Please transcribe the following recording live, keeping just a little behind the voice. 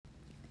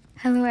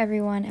Hello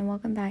everyone, and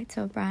welcome back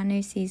to a brand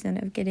new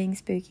season of Getting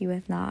Spooky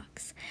with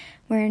Knox.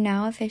 We're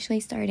now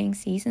officially starting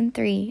season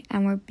 3,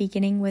 and we're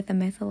beginning with a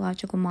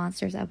mythological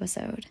monsters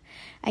episode.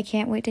 I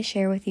can't wait to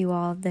share with you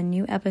all the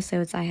new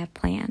episodes I have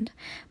planned,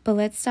 but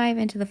let's dive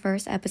into the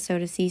first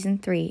episode of season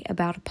 3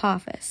 about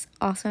Apophis,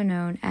 also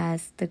known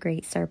as the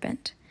Great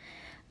Serpent.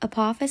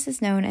 Apophis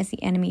is known as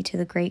the enemy to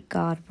the great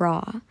god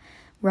Ra.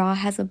 Ra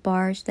has a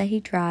barge that he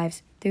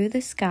drives through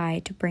the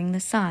sky to bring the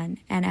sun,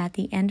 and at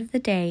the end of the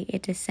day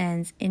it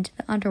descends into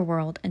the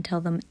underworld until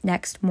the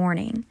next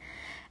morning.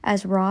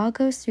 As Ra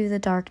goes through the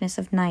darkness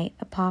of night,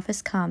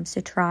 Apophis comes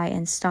to try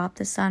and stop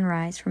the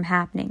sunrise from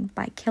happening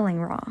by killing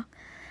Ra.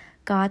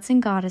 Gods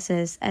and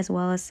goddesses, as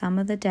well as some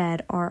of the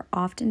dead, are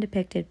often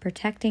depicted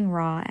protecting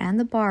Ra and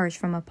the barge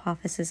from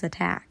Apophis's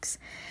attacks.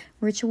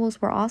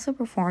 Rituals were also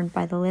performed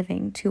by the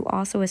living to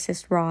also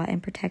assist Ra in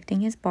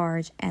protecting his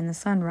barge and the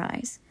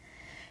sunrise.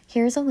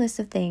 Here's a list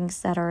of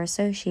things that are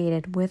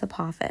associated with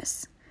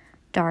Apophis: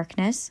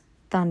 darkness,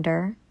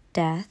 thunder,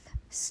 death,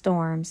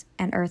 storms,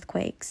 and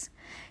earthquakes.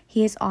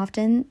 He is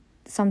often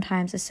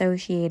sometimes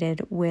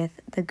associated with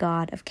the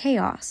god of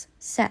chaos,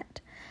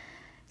 Set.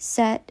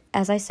 Set,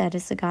 as I said,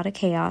 is the god of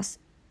chaos,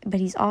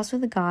 but he's also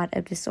the god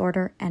of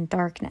disorder and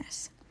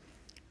darkness.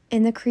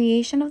 In the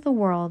creation of the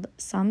world,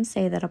 some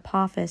say that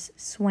Apophis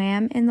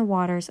swam in the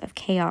waters of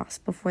chaos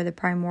before the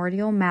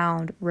primordial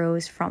mound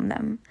rose from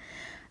them.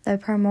 The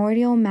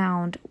primordial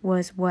mound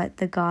was what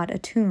the god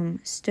Atum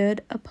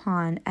stood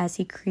upon as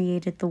he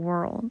created the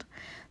world.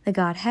 The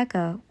god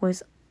Heka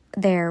was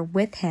there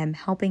with him,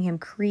 helping him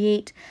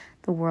create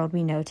the world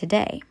we know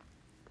today.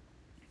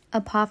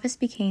 Apophis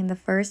became the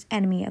first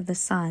enemy of the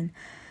sun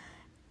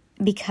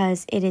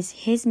because it is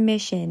his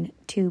mission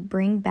to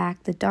bring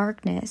back the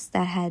darkness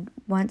that had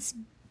once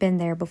been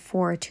there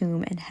before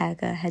Atum and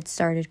Heka had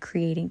started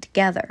creating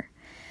together.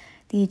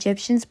 The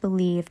Egyptians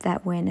believed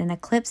that when an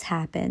eclipse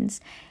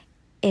happens,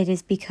 it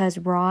is because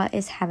Ra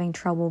is having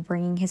trouble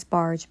bringing his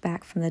barge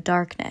back from the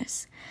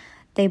darkness.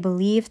 They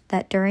believed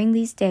that during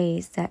these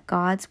days that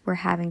gods were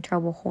having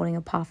trouble holding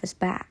Apophis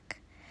back.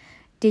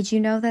 Did you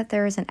know that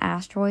there is an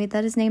asteroid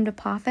that is named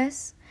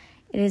Apophis?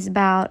 It is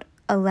about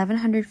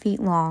 1,100 feet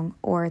long,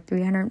 or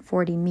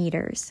 340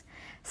 meters.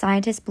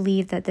 Scientists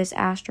believe that this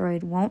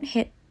asteroid won't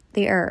hit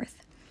the Earth.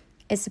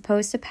 It's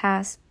supposed to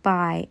pass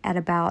by at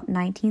about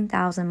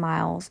 19,000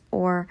 miles,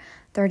 or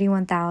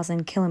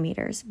 31,000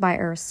 kilometers, by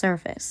Earth's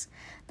surface.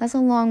 That's a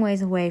long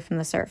ways away from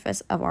the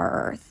surface of our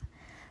Earth.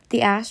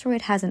 The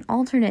asteroid has an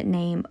alternate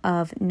name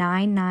of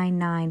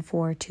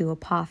 99942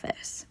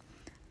 Apophis.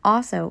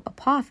 Also,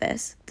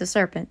 Apophis, the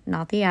serpent,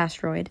 not the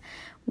asteroid,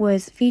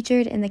 was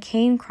featured in the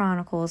Kane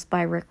Chronicles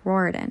by Rick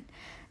Riordan.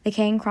 The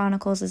Kane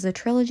Chronicles is a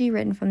trilogy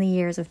written from the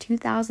years of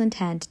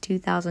 2010 to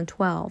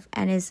 2012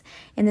 and is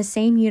in the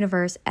same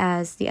universe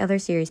as the other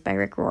series by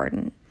Rick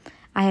Riordan.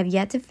 I have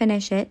yet to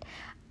finish it,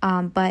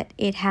 but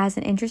it has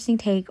an interesting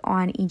take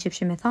on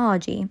Egyptian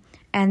mythology,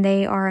 and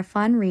they are a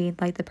fun read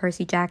like the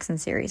Percy Jackson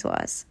series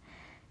was.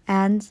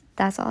 And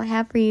that's all I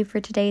have for you for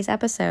today's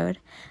episode.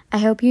 I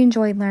hope you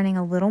enjoyed learning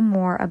a little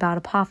more about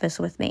Apophis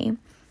with me.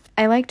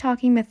 I like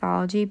talking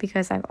mythology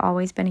because I've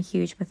always been a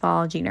huge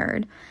mythology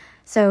nerd,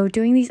 so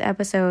doing these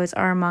episodes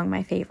are among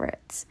my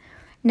favorites.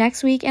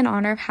 Next week, in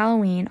honor of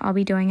Halloween, I'll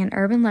be doing an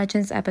Urban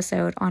Legends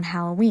episode on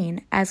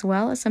Halloween, as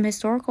well as some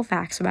historical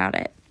facts about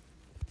it.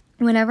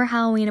 Whenever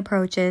Halloween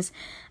approaches,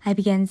 I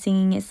begin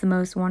singing "It's the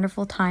Most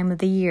Wonderful Time of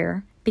the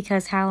Year"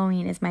 because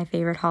Halloween is my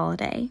favorite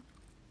holiday.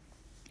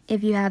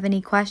 If you have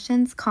any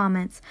questions,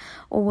 comments,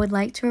 or would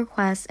like to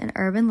request an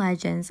Urban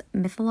Legends,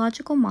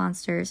 mythological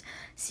monsters,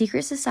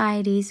 secret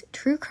societies,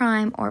 true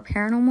crime, or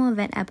paranormal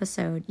event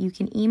episode, you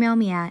can email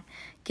me at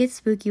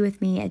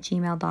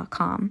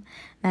getspookywithme@gmail.com.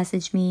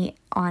 Message me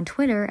on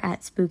Twitter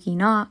at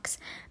SpookyKnox,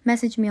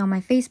 message me on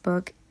my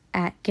Facebook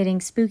at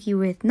Getting Spooky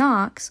with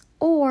Knox,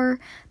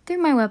 or through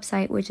my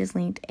website, which is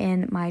linked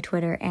in my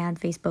Twitter and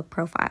Facebook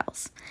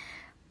profiles.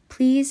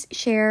 Please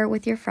share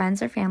with your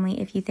friends or family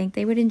if you think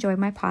they would enjoy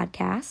my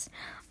podcast.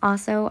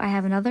 Also, I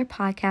have another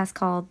podcast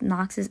called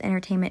Knox's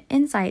Entertainment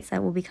Insights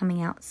that will be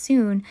coming out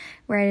soon,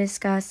 where I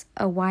discuss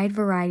a wide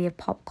variety of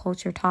pop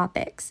culture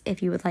topics,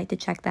 if you would like to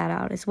check that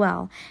out as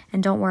well.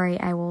 And don't worry,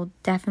 I will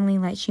definitely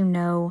let you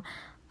know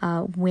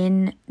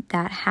when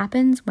that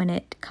happens, when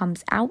it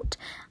comes out.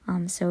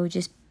 So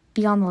just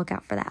be on the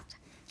lookout for that.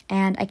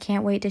 And I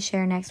can't wait to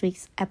share next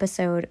week's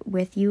episode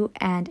with you.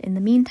 And in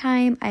the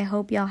meantime, I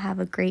hope y'all have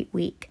a great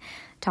week.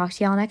 Talk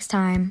to y'all next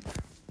time.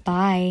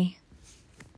 Bye.